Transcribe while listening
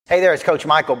Hey there, it's Coach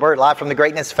Michael Burt, live from the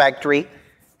Greatness Factory,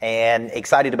 and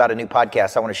excited about a new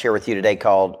podcast I want to share with you today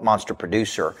called Monster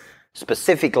Producer,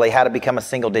 specifically how to become a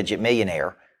single-digit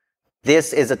millionaire.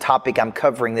 This is a topic I'm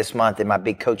covering this month in my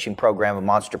big coaching program of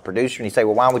Monster Producer. And you say,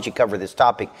 well, why would you cover this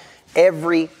topic?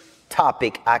 Every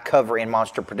topic I cover in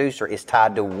Monster Producer is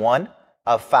tied to one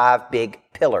of five big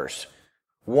pillars,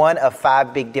 one of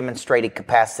five big demonstrated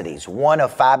capacities, one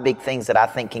of five big things that I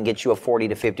think can get you a 40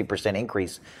 to 50%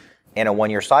 increase in a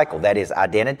one-year cycle. That is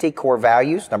identity, core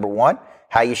values, number one.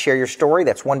 How you share your story,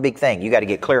 that's one big thing. You got to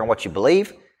get clear on what you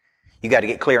believe. You got to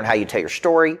get clear on how you tell your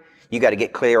story. You got to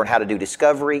get clear on how to do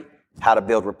discovery, how to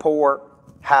build rapport,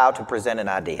 how to present an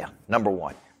idea, number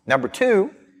one. Number two,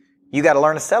 you got to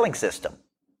learn a selling system.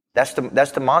 That's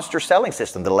the monster selling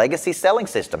system, the legacy selling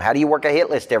system. How do you work a hit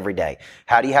list every day?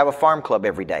 How do you have a farm club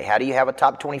every day? How do you have a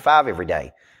top 25 every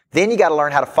day? Then you got to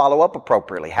learn how to follow up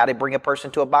appropriately, how to bring a person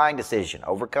to a buying decision,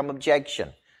 overcome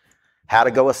objection, how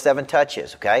to go with 7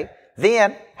 touches, okay?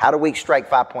 Then, how do we extract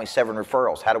 5.7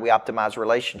 referrals? How do we optimize a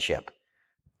relationship?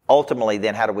 Ultimately,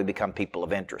 then, how do we become people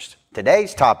of interest?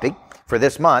 Today's topic for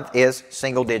this month is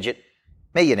single-digit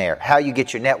millionaire, how you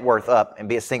get your net worth up and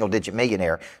be a single-digit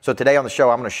millionaire. So today on the show,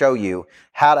 I'm going to show you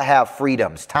how to have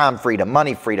freedoms, time freedom,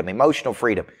 money freedom, emotional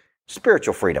freedom,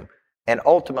 spiritual freedom, and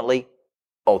ultimately,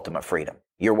 ultimate freedom.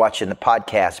 You're watching the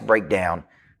podcast breakdown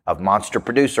of Monster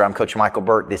Producer. I'm Coach Michael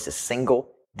Burt. This is Single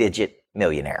Digit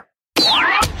Millionaire.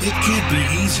 It can't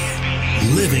be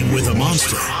easy living with a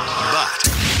monster,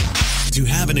 but to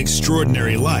have an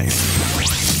extraordinary life,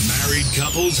 married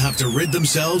couples have to rid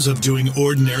themselves of doing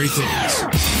ordinary things.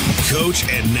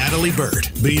 Coach and Natalie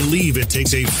Burt believe it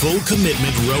takes a full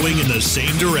commitment rowing in the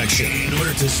same direction in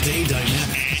order to stay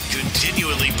dynamic and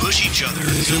continually push each other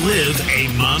to live a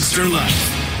monster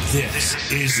life. This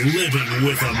is Living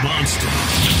with a Monster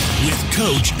with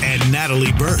Coach and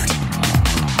Natalie Burt.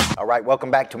 All right, welcome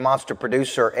back to Monster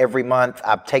Producer. Every month,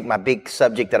 I take my big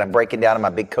subject that I'm breaking down in my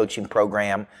big coaching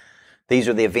program. These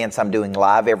are the events I'm doing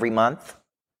live every month.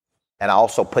 And I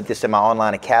also put this in my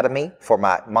online academy for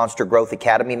my Monster Growth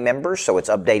Academy members. So it's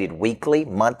updated weekly,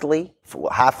 monthly,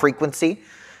 high frequency.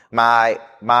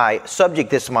 My subject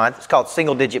this month is called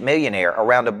Single Digit Millionaire,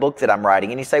 around a book that I'm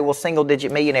writing. And you say, well, Single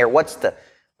Digit Millionaire, what's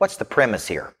the premise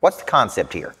here? What's the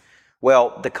concept here?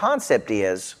 Well, the concept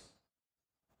is,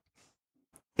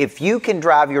 if you can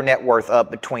drive your net worth up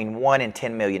between $1 and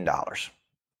 $10 million,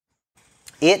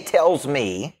 it tells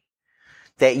me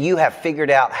that you have figured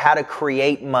out how to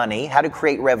create money, how to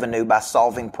create revenue by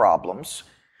solving problems.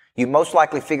 You most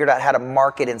likely figured out how to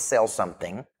market and sell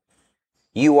something.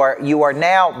 You are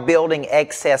now building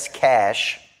excess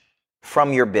cash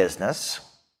from your business.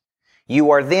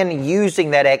 You are then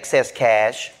using that excess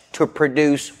cash to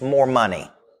produce more money.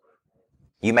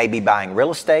 You may be buying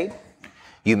real estate.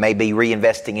 You may be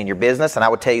reinvesting in your business. And I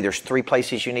would tell you there's 3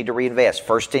 places you need to reinvest.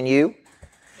 First in you,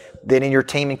 then in your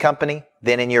team and company,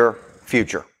 then in your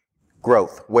future,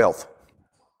 growth, wealth.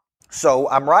 So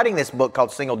I'm writing this book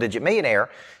called Single Digit Millionaire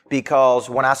because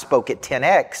when I spoke at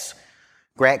 10X,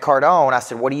 Grant Cardone, I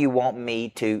said, what do you want me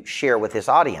to share with this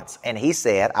audience? And he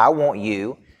said, I want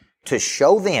you to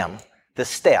show them the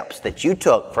steps that you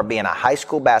took from being a high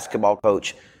school basketball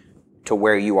coach to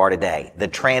where you are today, the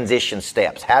transition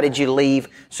steps. How did you leave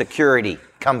security,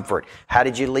 comfort? How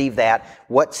did you leave that?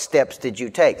 What steps did you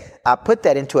take? I put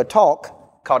that into a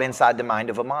talk called Inside the Mind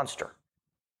of a Monster.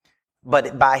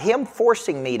 But by him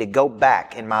forcing me to go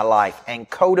back in my life and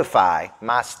codify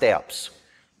my steps,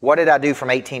 what did I do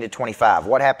from 18 to 25?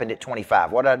 What happened at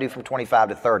 25? What did I do from 25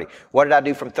 to 30? What did I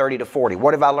do from 30 to 40?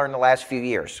 What have I learned the last few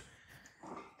years?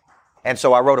 And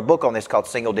so I wrote a book on this called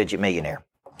Single Digit Millionaire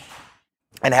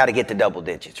and how to get to double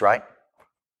digits, right?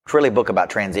 It's really a book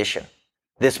about transition.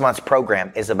 This month's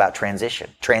program is about transition.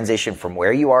 Transition from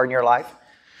where you are in your life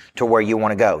to where you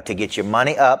want to go, to get your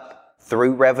money up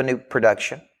through revenue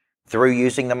production, through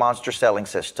using the monster selling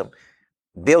system,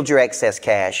 build your excess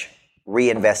cash,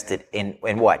 reinvest it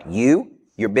in what? You,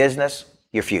 your business,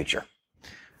 your future.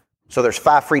 So there's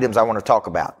 5 freedoms I want to talk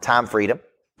about. Time freedom.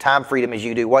 Time freedom is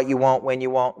you do what you want, when you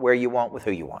want, where you want, with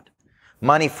who you want.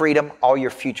 Money freedom, all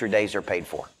your future days are paid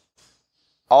for.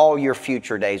 All your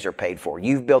future days are paid for.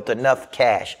 You've built enough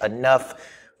cash, enough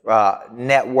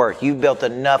net worth. You've built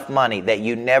enough money that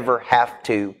you never have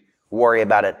to worry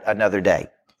about it another day.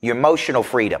 Your emotional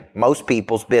freedom. Most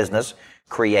people's business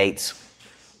creates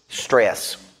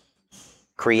stress,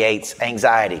 creates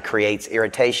anxiety, creates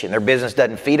irritation. Their business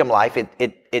doesn't feed them life,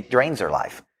 it drains their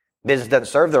life. Business doesn't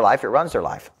serve their life, it runs their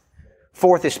life.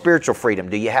 4th is spiritual freedom.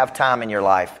 Do you have time in your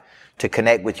life to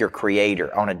connect with your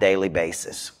Creator on a daily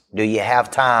basis? Do you have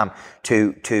time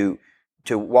to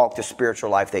walk the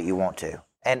spiritual life that you want to?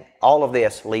 And all of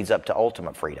this leads up to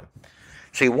ultimate freedom.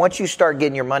 See, once you start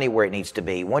getting your money where it needs to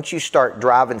be, once you start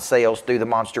driving sales through the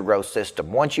Monster Growth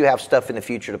System, once you have stuff in the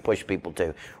future to push people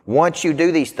to, once you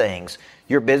do these things,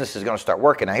 your business is going to start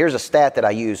working. Now, here's a stat that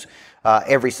I use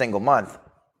every single month.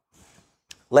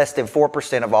 Less than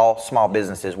 4% of all small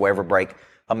businesses will ever break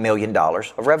 $1 million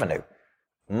of revenue.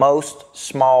 Most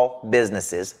small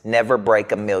businesses never break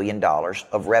 $1 million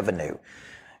of revenue.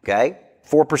 Okay?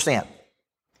 4%.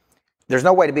 There's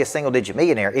no way to be a single-digit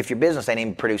millionaire if your business ain't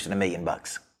even producing $1 million.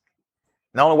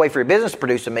 The only way for your business to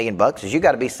produce $1 million is you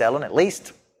got to be selling at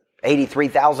least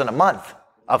 $83,000 a month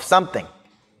of something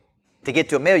to get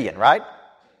to $1 million, right?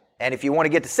 And if you want to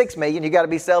get to $6 million, you got to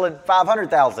be selling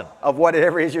 $500,000 of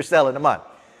whatever it is you're selling a month.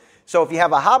 So if you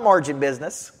have a high-margin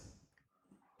business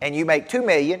and you make $2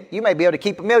 million, you may be able to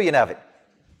keep $1 million of it.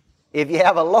 If you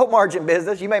have a low-margin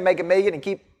business, you may make $1 million and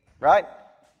keep, right,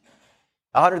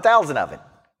 $100,000 of it.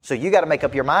 So you got to make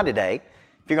up your mind today.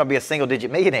 If you're going to be a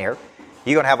single-digit millionaire,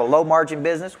 you're going to have a low-margin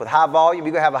business with high volume.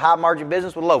 You're going to have a high-margin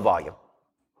business with low volume.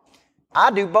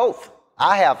 I do both.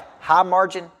 I have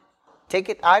high-margin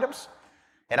ticket items,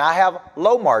 and I have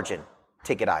low-margin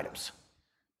ticket items.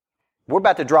 We're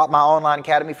about to drop my online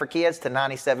academy for kids to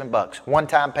 $97,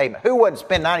 one-time payment. Who wouldn't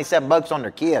spend $97 on their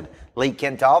kid, Lee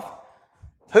Kentoff?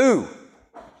 Who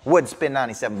would spend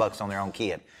 $97 on their own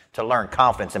kid to learn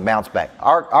confidence and bounce back?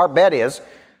 Our bet is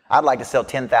I'd like to sell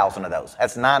 10,000 of those.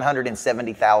 That's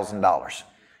 $970,000.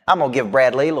 I'm going to give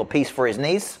Brad Lee a little piece for his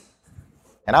niece,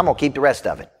 and I'm going to keep the rest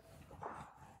of it.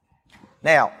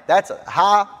 Now, that's a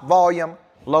high volume,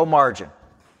 low margin.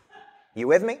 You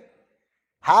with me?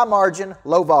 High margin,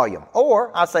 low volume.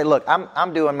 Or I say, look,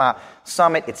 I'm doing my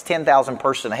summit. It's 10,000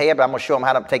 person ahead, but I'm going to show them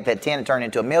how to take that 10 and turn it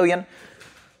into $1 million.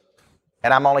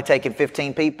 And I'm only taking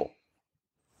 15 people.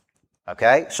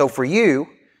 Okay? So for you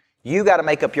got to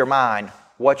make up your mind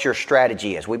what your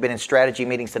strategy is. We've been in strategy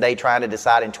meetings today trying to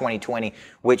decide in 2020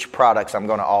 which products I'm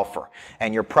going to offer.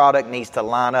 And your product needs to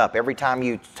line up. Every time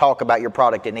you talk about your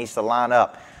product, it needs to line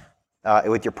up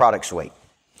with your product suite.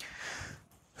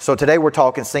 So today we're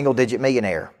talking single-digit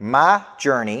millionaire. My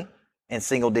journey in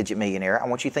single-digit millionaire, I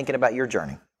want you thinking about your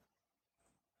journey,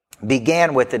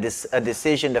 began with a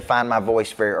decision to find my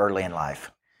voice very early in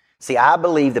life. See, I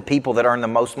believe the people that earn the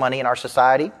most money in our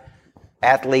society,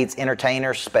 athletes,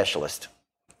 entertainers, specialists.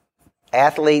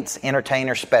 Athletes,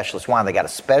 entertainers, specialists. Why? They got a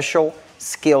special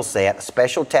skill set, a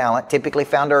special talent, typically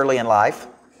found early in life,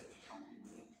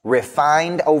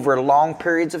 refined over long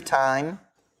periods of time,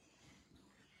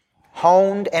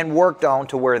 honed and worked on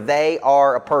to where they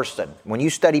are a person. When you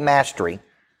study mastery,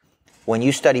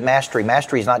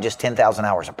 mastery is not just 10,000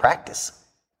 hours of practice.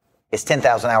 It's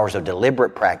 10,000 hours of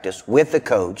deliberate practice with the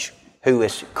coach who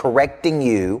is correcting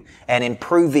you and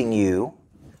improving you.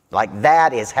 Like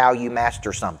that is how you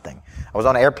master something. I was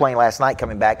on an airplane last night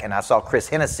coming back and I saw Chris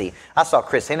Hennessy. I saw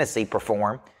Chris Hennessy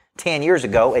perform 10 years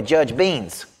ago at Judge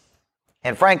Bean's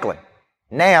in Franklin.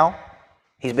 Now,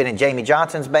 he's been in Jamie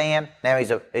Johnson's band. Now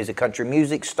he's a country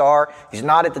music star. He's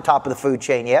not at the top of the food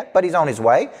chain yet, but he's on his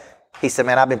way. He said,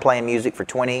 man, I've been playing music for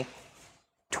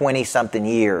 20-something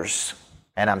years,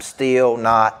 and I'm still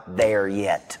not there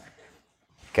yet.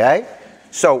 Okay?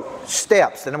 So,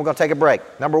 steps, and then we're going to take a break.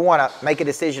 Number one, make a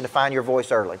decision to find your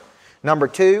voice early. Number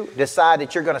two, decide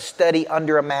that you're going to study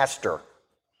under a master.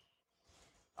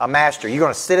 A master. You're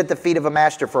going to sit at the feet of a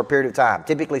master for a period of time,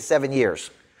 typically 7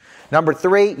 years. Number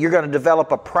three, you're going to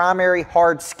develop a primary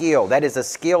hard skill. That is a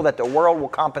skill that the world will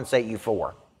compensate you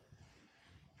for.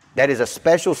 That is a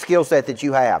special skill set that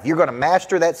you have. You're going to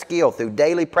master that skill through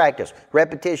daily practice,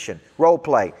 repetition, role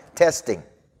play, testing.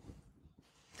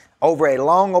 Over a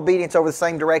long obedience over the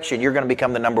same direction, you're going to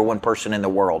become the number one person in the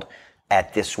world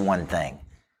at this one thing.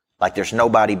 Like there's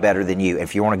nobody better than you.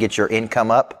 If you want to get your income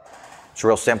up, it's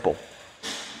real simple.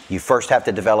 You first have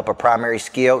to develop a primary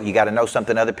skill. You got to know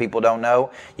something other people don't know.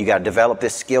 You got to develop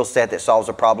this skill set that solves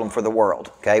a problem for the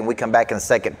world. Okay, when we come back in the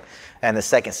second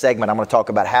segment, I'm going to talk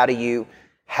about how do you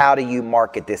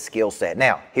market this skill set.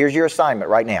 Now, here's your assignment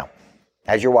right now.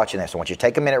 As you're watching this, I want you to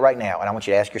take a minute right now and I want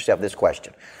you to ask yourself this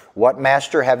question. What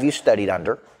master have you studied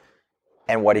under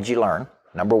and what did you learn?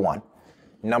 Number one.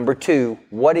 Number two,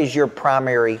 what is your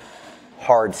primary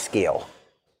hard skill?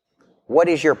 What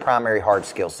is your primary hard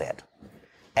skill set?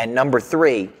 And number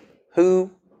three,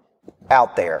 who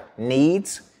out there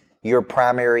needs your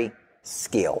primary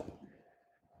skill?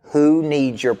 Who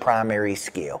needs your primary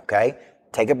skill? Okay?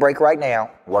 Take a break right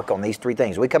now. Work on these three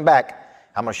things. When we come back,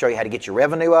 I'm going to show you how to get your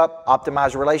revenue up,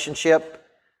 optimize a relationship,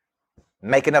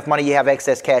 make enough money you have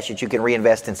excess cash that you can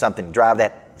reinvest in something, drive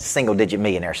that single-digit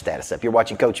millionaire status up. You're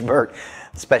watching Coach Burt,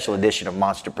 special edition of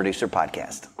Monster Producer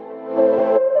Podcast.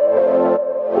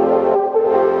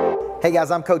 Hey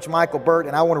guys, I'm Coach Michael Burt,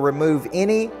 and I want to remove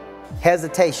any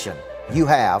hesitation you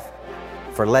have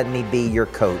for letting me be your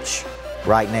coach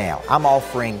right now. I'm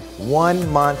offering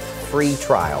 1 month free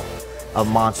trial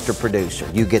of Monster Producer.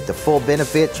 You get the full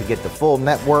benefits, you get the full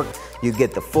network, you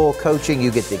get the full coaching,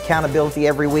 you get the accountability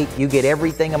every week, you get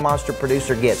everything a Monster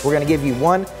Producer gets. We're going to give you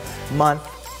 1 month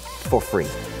for free.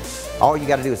 All you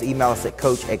got to do is email us at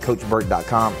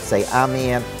coach@coachburt.com. Say, I'm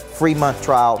in. Free month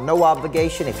trial, no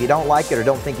obligation. If you don't like it or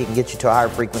don't think it can get you to a higher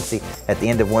frequency at the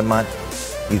end of 1 month,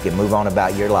 you can move on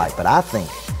about your life. But I think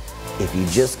if you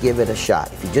just give it a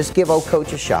shot, if you just give old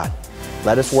coach a shot,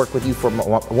 let us work with you for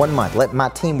 1 month. Let my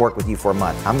team work with you for a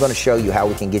month. I'm going to show you how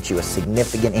we can get you a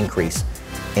significant increase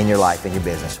in your life, in your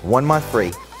business. 1 month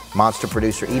free. Monster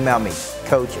Producer, email me,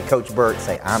 coach@coachburt.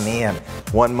 Say, I'm in.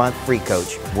 1 month free,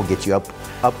 coach. We'll get you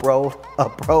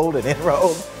uprolled and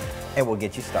enrolled, and we'll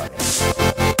get you started.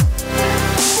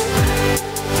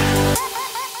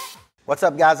 What's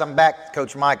up, guys? I'm back.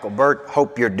 Coach Michael Burt.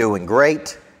 Hope you're doing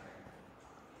great.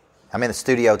 I'm in the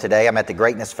studio today. I'm at the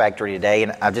Greatness Factory today,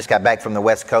 and I just got back from the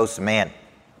West Coast. Man,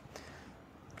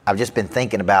 I've just been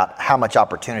thinking about how much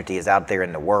opportunity is out there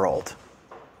in the world.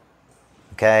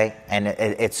 Okay? And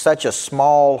it's such a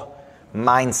small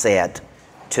mindset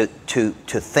to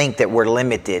think that we're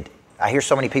limited. I hear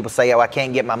so many people say, oh, I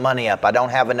can't get my money up. I don't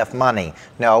have enough money.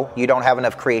 No, you don't have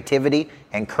enough creativity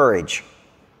and courage.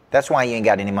 That's why you ain't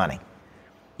got any money.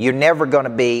 You're never going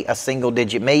to be a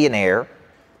single-digit millionaire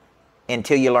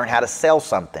until you learn how to sell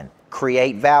something,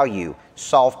 create value,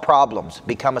 solve problems,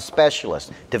 become a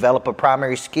specialist, develop a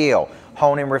primary skill,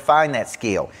 hone and refine that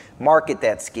skill, market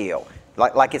that skill.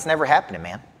 Like it's never happening,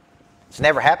 man. It's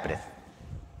never happening.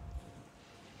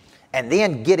 And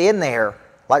then get in there.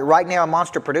 Like right now,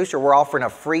 Monster Producer, we're offering a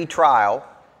free trial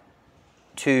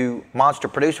to Monster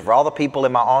Producer for all the people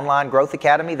in my online growth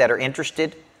academy that are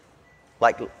interested,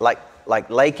 like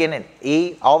Lakin and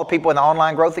E, all the people in the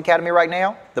online growth academy right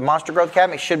now, the Monster Growth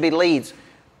Academy should be leads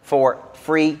for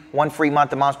one free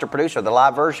month of Monster Producer, the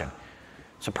live version.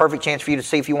 It's a perfect chance for you to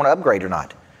see if you want to upgrade or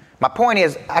not. My point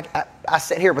is, I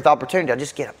sit here with opportunity. I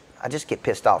just get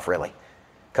pissed off, really,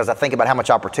 because I think about how much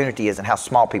opportunity is and how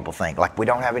small people think. Like, we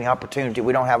don't have any opportunity.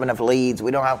 We don't have enough leads.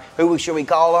 We don't have, who should we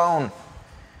call on?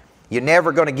 You're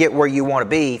never going to get where you want to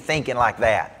be thinking like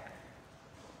that.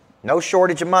 No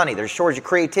shortage of money. There's a shortage of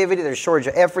creativity. There's a shortage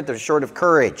of effort. There's a shortage of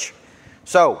courage.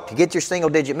 So to get your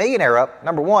single-digit millionaire up,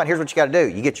 number one, here's what you got to do.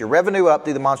 You get your revenue up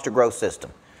through the Monster Growth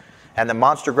System. And the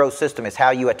Monster Growth System is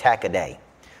how you attack a day.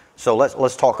 So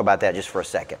let's talk about that just for a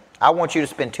second. I want you to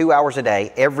spend 2 hours a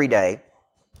day, every day,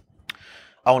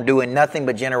 on doing nothing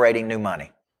but generating new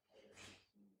money.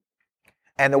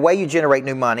 And the way you generate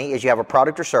new money is you have a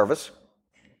product or service.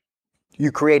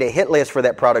 You create a hit list for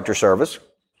that product or service.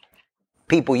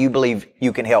 People you believe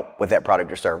you can help with that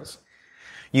product or service.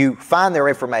 You find their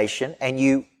information and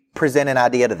you present an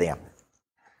idea to them.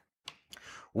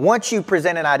 Once you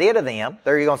present an idea to them,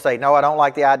 they're going to say, no, I don't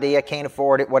like the idea, can't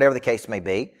afford it, whatever the case may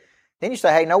be. Then you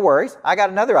say, hey, no worries, I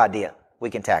got another idea we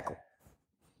can tackle.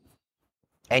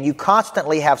 And you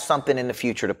constantly have something in the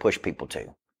future to push people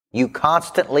to. You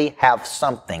constantly have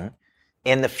something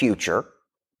in the future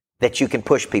that you can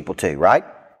push people to, right?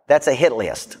 That's a hit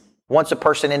list. Once a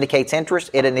person indicates interest,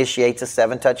 it initiates a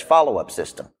 7-touch follow-up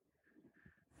system.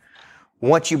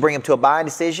 Once you bring them to a buying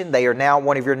decision, they are now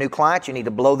one of your new clients. You need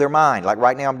to blow their mind. Like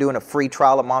right now, I'm doing a free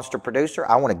trial of Monster Producer.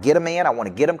 I want to get them in. I want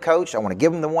to get them coached. I want to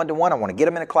give them the one-to-one. I want to get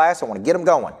them in a class. I want to get them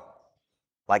going.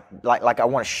 Like I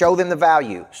want to show them the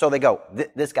value. So they go,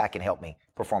 this guy can help me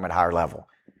perform at a higher level.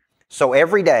 So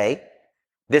every day,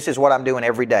 this is what I'm doing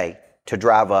every day to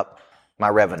drive up my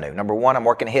revenue. Number one, I'm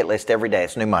working a hit list every day.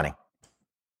 It's new money.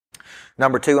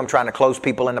 Number two, I'm trying to close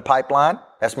people in the pipeline.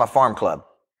 That's my farm club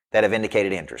that have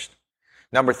indicated interest.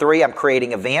 Number three, I'm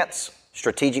creating events,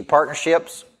 strategic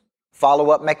partnerships,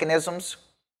 follow-up mechanisms.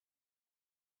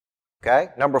 Okay.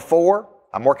 Number four,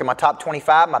 I'm working my top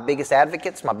 25, my biggest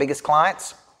advocates, my biggest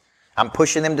clients. I'm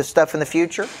pushing them to stuff in the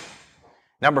future.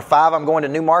 Number five, I'm going to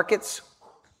new markets.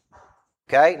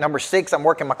 Okay. Number six, I'm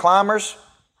working my climbers.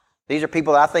 These are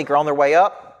people that I think are on their way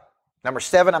up. Number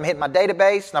seven, I'm hitting my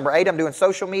database. Number eight, I'm doing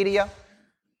social media.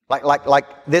 Like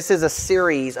this is a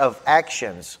series of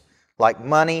actions. Like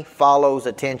money follows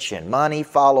attention. Money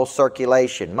follows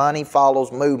circulation. Money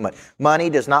follows movement. Money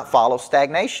does not follow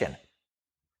stagnation.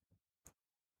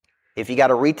 If you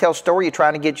got a retail store, you're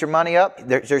trying to get your money up,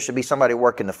 there should be somebody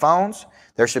working the phones.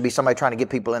 There should be somebody trying to get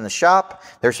people in the shop.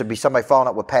 There should be somebody following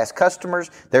up with past customers.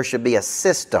 There should be a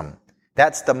system.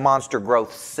 That's the Monster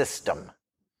Growth System.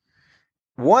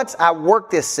 Once I work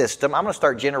this system, I'm going to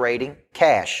start generating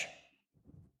cash.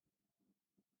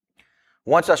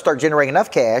 Once I start generating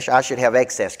enough cash, I should have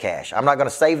excess cash. I'm not going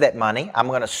to save that money. I'm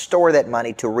going to store that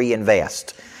money to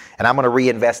reinvest. And I'm going to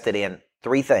reinvest it in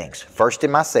three things. First,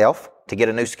 in myself to get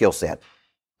a new skill set.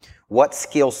 What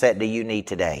skill set do you need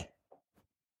today?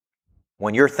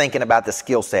 When you're thinking about the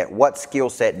skill set, what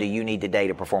skill set do you need today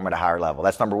to perform at a higher level?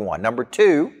 That's number one. Number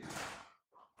two,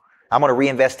 I'm going to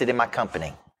reinvest it in my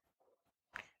company.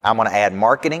 I'm going to add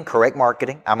marketing, correct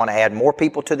marketing. I'm going to add more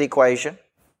people to the equation.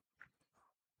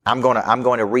 I'm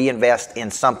going to reinvest in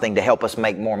something to help us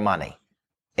make more money.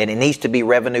 And it needs to be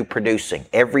revenue producing.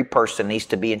 Every person needs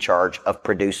to be in charge of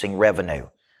producing revenue.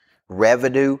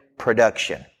 Revenue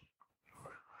production.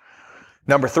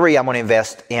 Number three, I'm going to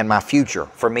invest in my future.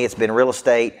 For me, it's been real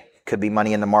estate, could be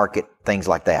money in the market, things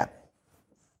like that.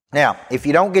 Now, if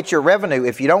you don't get your revenue,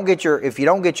 if you don't get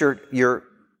your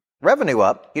revenue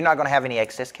up, you're not going to have any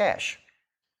excess cash.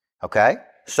 Okay?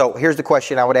 So here's the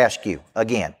question I would ask you.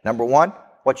 Again, number one,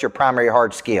 what's your primary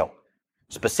hard skill?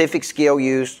 Specific skill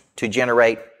used to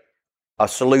generate a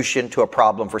solution to a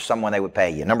problem for someone they would pay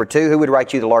you. Number two, who would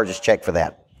write you the largest check for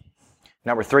that?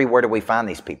 Number three, where do we find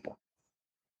these people?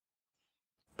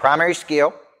 Primary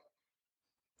skill,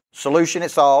 solution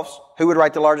it solves, who would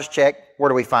write the largest check, where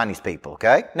do we find these people,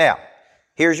 okay? Now,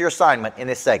 here's your assignment in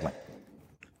this segment.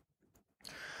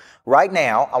 Right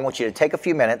now, I want you to take a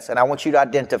few minutes and I want you to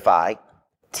identify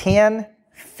 10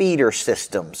 feeder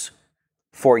systems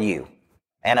for you.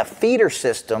 And a feeder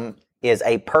system is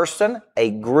a person,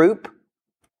 a group,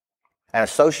 an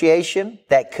association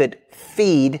that could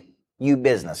feed you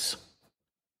business.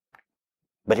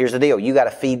 But here's the deal, you got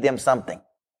to feed them something.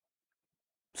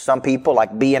 Some people,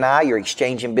 like B and I, you're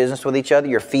exchanging business with each other.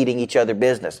 You're feeding each other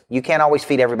business. You can't always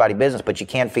feed everybody business, but you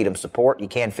can feed them support. You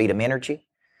can feed them energy.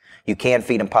 You can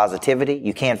feed them positivity.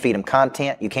 You can feed them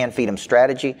content. You can feed them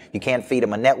strategy. You can feed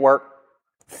them a network.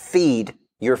 Feed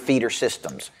your feeder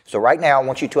systems. So right now, I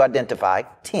want you to identify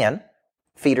 10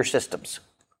 feeder systems.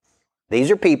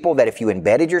 These are people that if you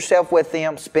embedded yourself with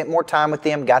them, spent more time with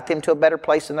them, got them to a better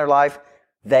place in their life,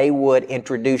 they would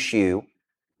introduce you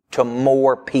to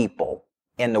more people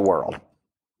in the world.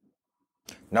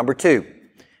 Number two,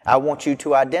 I want you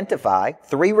to identify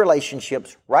 3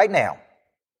 relationships right now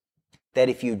that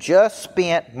if you just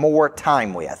spent more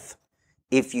time with,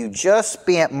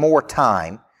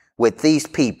 these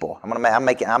people, I'm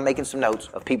making some notes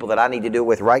of people that I need to do it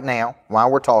with right now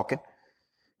while we're talking.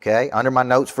 Okay, under my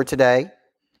notes for today,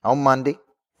 on Monday,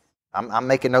 I'm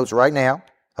making notes right now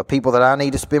of people that I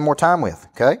need to spend more time with.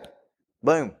 Okay,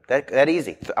 boom, that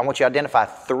easy. I want you to identify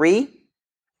 3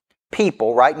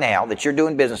 people right now that you're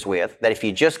doing business with that if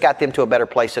you just got them to a better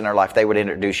place in their life, they would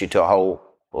introduce you to a whole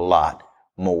lot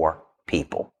more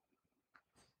people.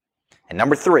 And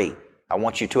number 3, I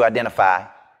want you to identify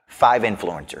 5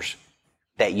 influencers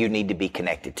that you need to be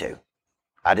connected to.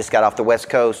 I just got off the West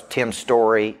Coast, Tim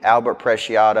Story, Albert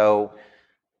Preciado,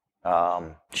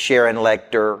 Sharon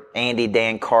Lecter, Andy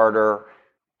Dan Carter,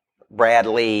 Brad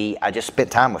Lee. I just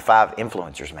spent time with 5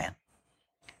 influencers, man.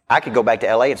 I could go back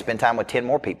to LA and spend time with 10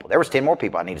 more people. There was 10 more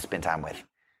people I need to spend time with.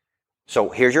 So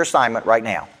here's your assignment right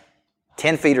now.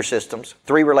 10 feeder systems,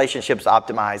 3 relationships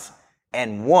optimized,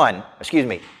 and 5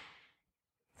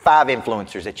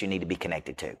 influencers that you need to be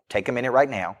connected to. Take a minute right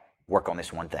now, work on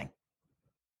this one thing.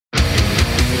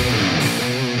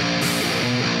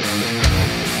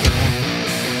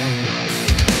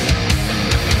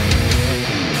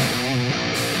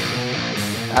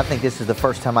 I think this is the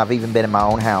first time I've even been in my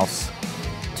own house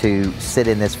to sit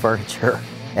in this furniture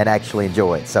and actually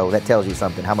enjoy it. So that tells you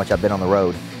something, how much I've been on the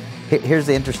road. Here's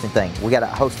the interesting thing. We got to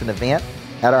host an event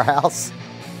at our house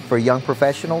for young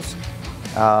professionals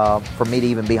for me to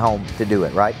even be home to do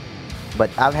it, right? But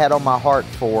I've had on my heart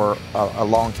for a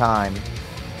long time,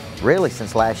 really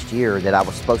since last year, that I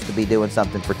was supposed to be doing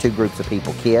something for 2 groups of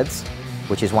people, kids,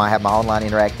 which is why I have my online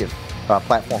interactive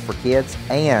platform for kids,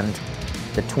 and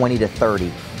the 20 to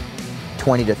 30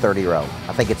 year old.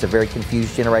 I think it's a very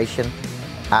confused generation.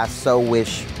 I so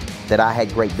wish that I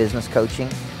had great business coaching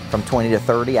from 20 to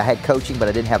 30. I had coaching, but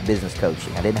I didn't have business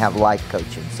coaching. I didn't have life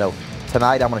coaching. So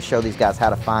tonight I'm going to show these guys how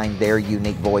to find their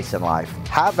unique voice in life.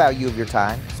 High value of your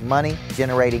time is money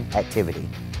generating activity.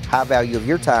 High value of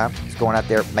your time is going out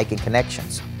there making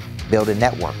connections, building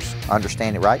networks.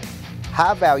 Understand it, right?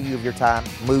 High value of your time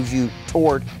moves you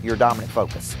toward your dominant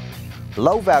focus.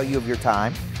 Low value of your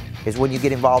time is when you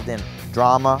get involved in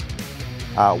drama,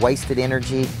 wasted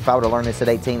energy. If I would have learned this at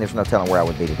 18, there's no telling where I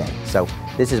would be today. So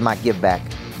this is my give back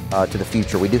to the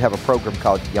future. We do have a program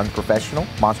called Young Professional,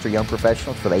 Monster Young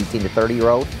Professionals for the 18 to 30 year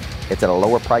old. It's at a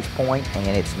lower price point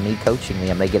and it's me coaching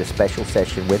them. They get a special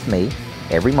session with me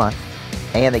every month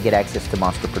and they get access to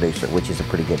Monster Producer, which is a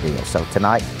pretty good deal. So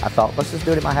tonight, I thought, let's just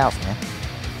do it at my house, man.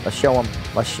 Let's show them.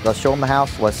 Let's show them the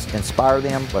house. Let's inspire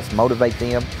them. Let's motivate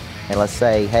them, and let's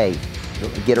say, hey,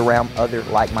 get around other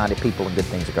like-minded people, and good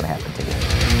things are going to happen to you.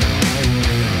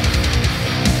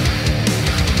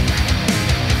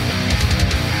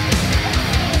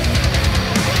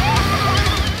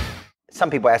 Some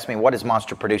people ask me, what does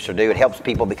Monster Producer do? It helps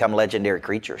people become legendary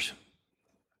creatures.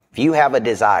 If you have a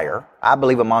desire, I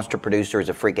believe a Monster Producer is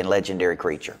a freaking legendary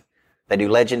creature. They do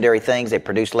legendary things. They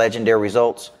produce legendary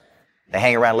results. They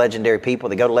hang around legendary people.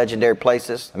 They go to legendary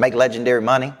places. They make legendary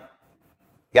money.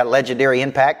 You got a legendary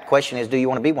impact. The question is, do you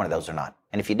want to be one of those or not?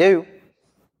 And if you do,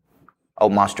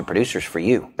 Monster Producer's for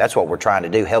you. That's what we're trying to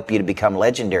do, help you to become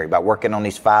legendary by working on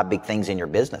these 5 big things in your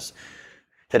business.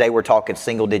 Today we're talking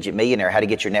single-digit millionaire, how to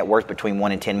get your net worth between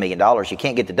 $1 and $10 million. You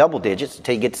can't get to double digits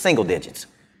until you get to single digits.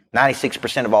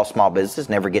 96% of all small businesses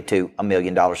never get to $1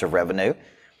 million of revenue,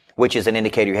 which is an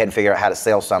indicator you hadn't figured out how to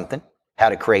sell something, how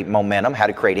to create momentum, how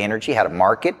to create energy, how to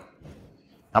market.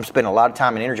 I'm spending a lot of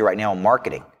time and energy right now on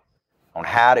marketing, on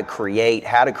how to create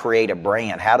a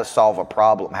brand, how to solve a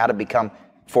problem, how to become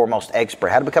foremost expert,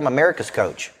 how to become America's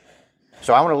coach.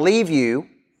 So I want to leave you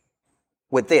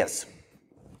with this.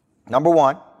 Number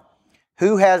 1,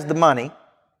 who has the money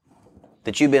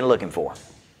that you've been looking for?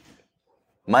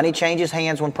 Money changes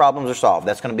hands when problems are solved.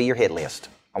 That's going to be your hit list.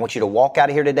 I want you to walk out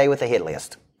of here today with a hit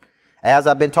list. As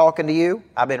I've been talking to you,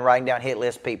 I've been writing down hit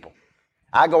list people.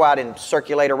 I go out and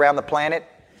circulate around the planet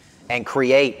and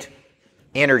create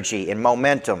energy and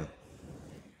momentum.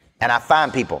 And I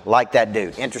find people like that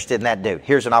dude, interested in that dude.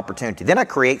 Here's an opportunity. Then I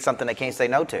create something they can't say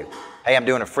no to. Hey, I'm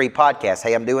doing a free podcast.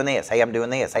 Hey, I'm doing this. Hey, I'm doing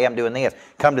this. Hey, I'm doing this.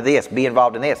 Come to this. Be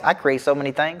involved in this. I create so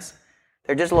many things.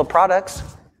 They're just little products.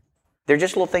 They're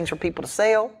just little things for people to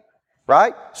sell,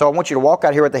 right? So I want you to walk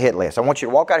out here with the hit list. I want you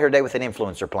to walk out here today with an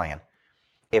influencer plan.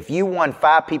 If you won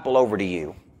 5 people over to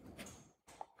you,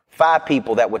 5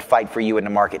 people that would fight for you in the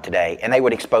market today, and they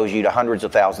would expose you to hundreds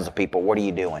of thousands of people, what are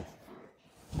you doing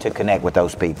to connect with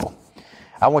those people?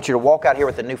 I want you to walk out here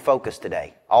with a new focus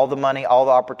today. All the money, all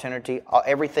the opportunity,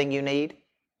 everything you need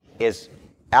is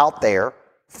out there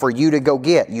for you to go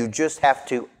get. You just have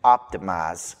to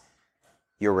optimize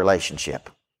your relationship.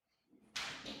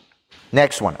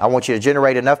 Next one, I want you to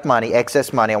generate enough money,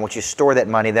 excess money. I want you to store that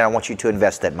money. Then I want you to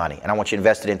invest that money. And I want you to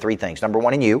invest it in 3 things. Number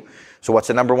 1, in you. So what's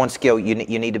the number 1 skill you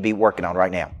need to be working on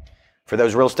right now? For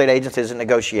those real estate agents, is it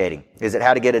negotiating? Is it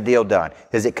how to get a deal done?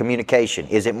 Is it communication?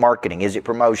 Is it marketing? Is it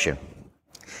promotion?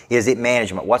 Is it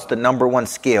management? What's the number 1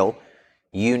 skill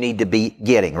you need to be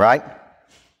getting, right?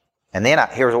 And then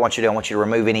here's what I want you to do. I want you to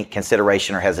remove any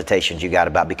consideration or hesitations you got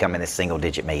about becoming this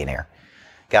single-digit millionaire.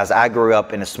 Guys, I grew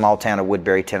up in a small town of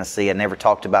Woodbury, Tennessee. I never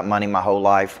talked about money my whole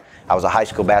life. I was a high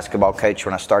school basketball coach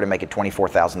when I started making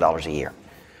 $24,000 a year.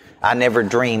 I never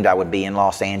dreamed I would be in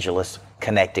Los Angeles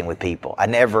connecting with people. I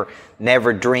never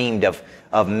dreamed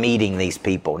of meeting these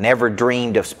people, never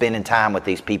dreamed of spending time with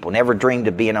these people, never dreamed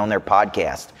of being on their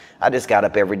podcast. I just got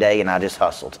up every day and I just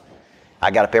hustled. I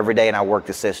got up every day and I worked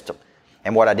the system.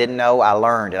 And what I didn't know, I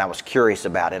learned and I was curious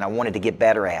about it and I wanted to get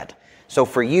better at. So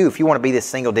for you, if you want to be this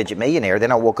single-digit millionaire,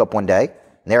 then I woke up one day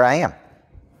and there I am.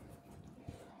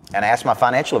 And I asked my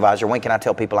financial advisor, when can I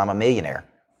tell people I'm a millionaire?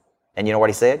 And you know what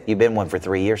he said? You've been one for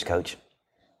 3 years, coach.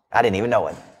 I didn't even know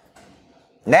it.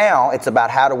 Now it's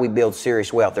about how do we build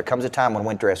serious wealth. There comes a time when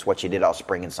winter asks what you did all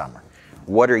spring and summer.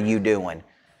 What are you doing?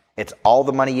 It's all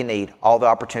the money you need, all the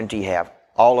opportunity you have,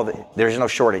 all of it. There's no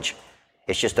shortage.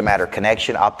 It's just a matter of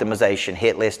connection, optimization,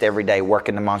 hit list every day,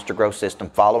 working the Monster Growth System,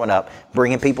 following up,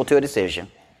 bringing people to a decision.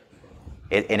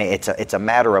 It's a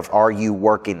matter of, are you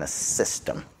working the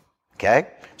system? Okay?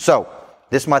 So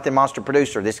this month in Monster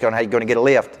Producer, this is how you're going to get a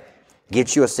lift.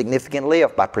 Get you a significant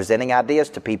lift by presenting ideas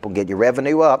to people, get your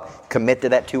revenue up, commit to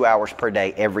that 2 hours per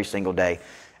day every single day.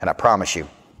 And I promise you,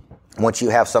 once you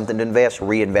have something to invest,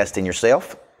 reinvest in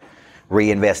yourself,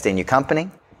 reinvest in your company,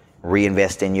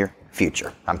 reinvest in your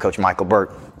future. I'm Coach Michael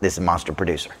Burt. This is Monster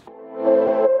Producer.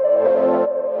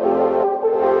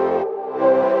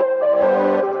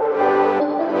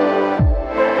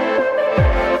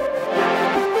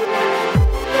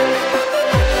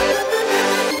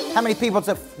 How many people, it's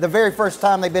the very first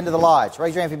time they've been to the lodge?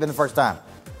 Raise your hand if you've been the first time.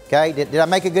 Okay, did I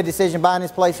make a good decision buying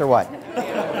this place or what?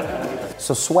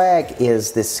 So Swag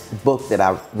is this book that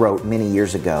I wrote many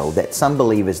years ago that some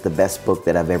believe is the best book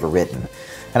that I've ever written.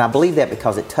 And I believe that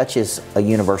because it touches a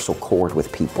universal chord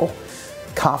with people.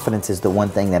 Confidence is the one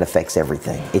thing that affects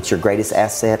everything. It's your greatest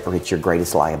asset or it's your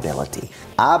greatest liability.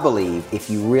 I believe if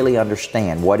you really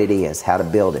understand what it is, how to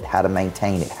build it, how to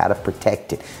maintain it, how to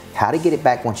protect it, how to get it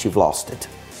back once you've lost it,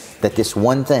 that this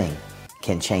one thing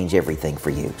can change everything for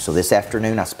you. So this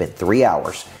afternoon, I spent 3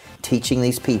 hours teaching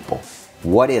these people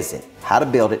what is it, how to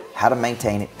build it, how to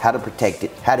maintain it, how to protect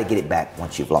it, how to get it back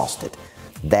once you've lost it.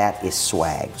 That is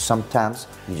swag. Sometimes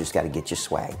you just got to get your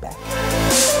swag back.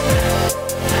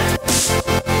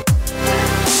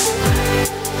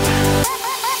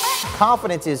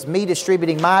 Confidence is me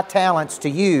distributing my talents to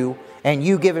you and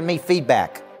you giving me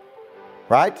feedback,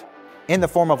 right? In the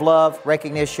form of love,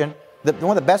 recognition.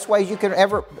 One of the best ways you can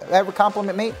ever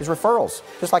compliment me is referrals,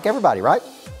 just like everybody, right?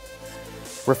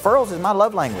 Referrals is my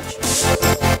love language.